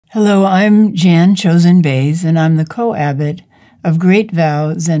Hello, I'm Jan Chozen Bays, and I'm the co-abbot of Great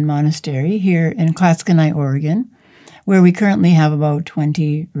Vow Zen Monastery here in Clatskanie, Oregon, where we currently have about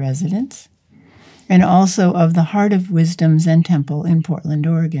 20 residents, and also of the Heart of Wisdom Zen Temple in Portland,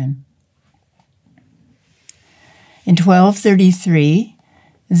 Oregon. In 1233,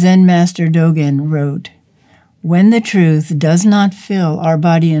 Zen Master Dogen wrote, "When the truth does not fill our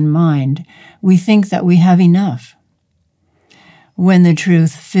body and mind, we think that we have enough. When the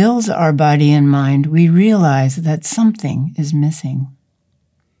truth fills our body and mind, we realize that something is missing."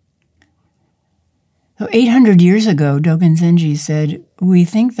 So 800 years ago, Dogen Zenji said, "We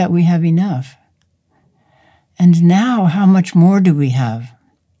think that we have enough." And now, how much more do we have?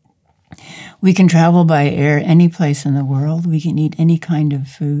 We can travel by air any place in the world. We can eat any kind of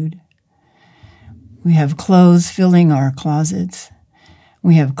food. We have clothes filling our closets.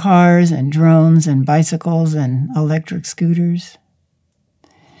 We have cars and drones and bicycles and electric scooters.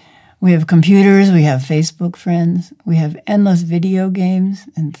 We have computers, we have Facebook friends, we have endless video games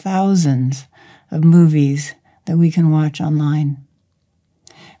and thousands of movies that we can watch online.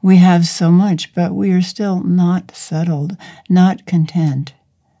 We have so much, but we are still not settled, not content,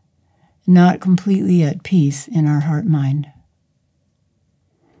 not completely at peace in our heart-mind.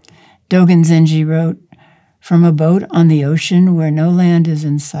 Dogen Zenji wrote, "From a boat on the ocean where no land is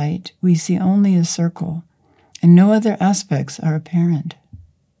in sight, we see only a circle, and no other aspects are apparent.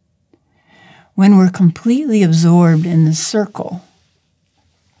 When we're completely absorbed in the circle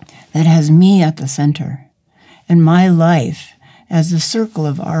that has me at the center, and my life as the circle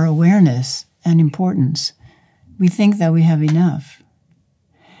of our awareness and importance, we think that we have enough.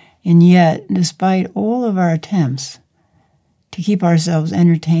 And yet, despite all of our attempts to keep ourselves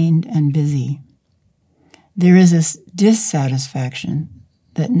entertained and busy, there is a dissatisfaction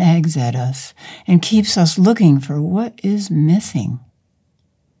that nags at us and keeps us looking for what is missing."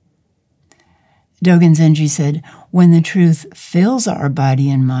 Dogen Zenji said, "When the truth fills our body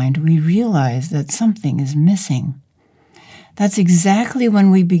and mind, we realize that something is missing." That's exactly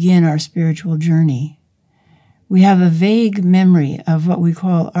when we begin our spiritual journey. We have a vague memory of what we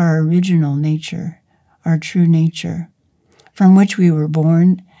call our original nature, our true nature, from which we were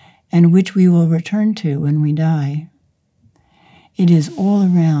born and which we will return to when we die. It is all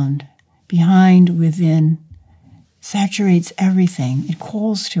around, behind, within, saturates everything. It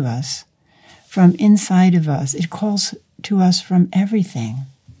calls to us from inside of us. It calls to us from everything.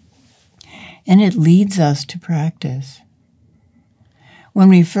 And it leads us to practice. When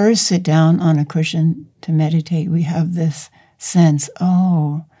we first sit down on a cushion to meditate, we have this sense,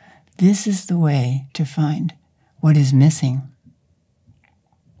 oh, this is the way to find what is missing.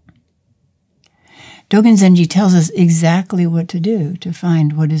 Dogen Zenji tells us exactly what to do to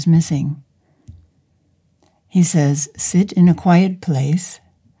find what is missing. He says, sit in a quiet place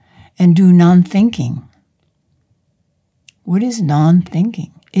and do non-thinking. What is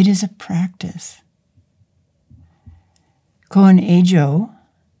non-thinking? It is a practice. Koen Ejo,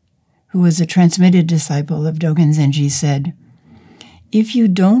 who was a transmitted disciple of Dogen Zenji, said, "If you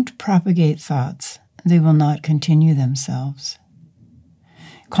don't propagate thoughts, they will not continue themselves.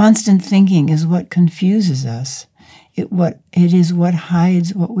 Constant thinking is what confuses us. It is what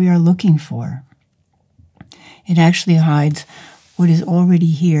hides what we are looking for. It actually hides what is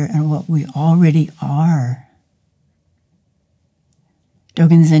already here and what we already are."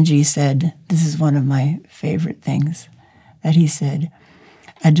 Dogen Zenji said, this is one of my favorite things, that he said,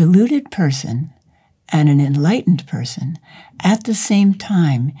 "A deluded person and an enlightened person at the same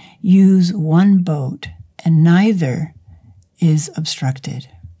time use one boat, and neither is obstructed."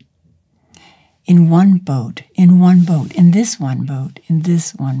 In one boat, in one boat, in this one boat, in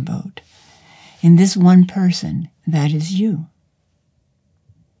this one boat, in this one person, that is you.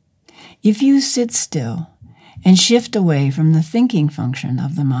 If you sit still and shift away from the thinking function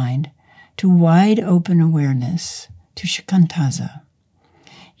of the mind to wide open awareness, to shikantaza,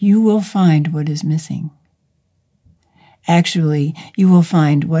 you will find what is missing. Actually, you will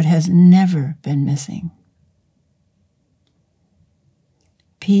find what has never been missing.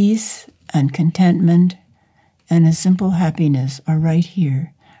 Peace and contentment and a simple happiness are right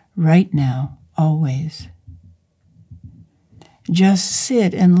here, right now, always. Just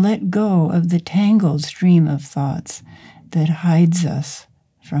sit and let go of the tangled stream of thoughts that hides us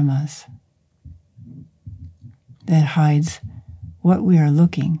from us, that hides what we are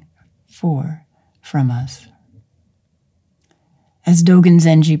looking for from us. As Dogen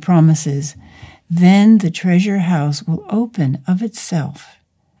Zenji promises, then the treasure house will open of itself,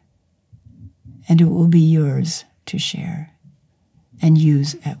 and it will be yours to share and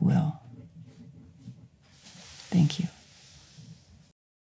use at will. Thank you.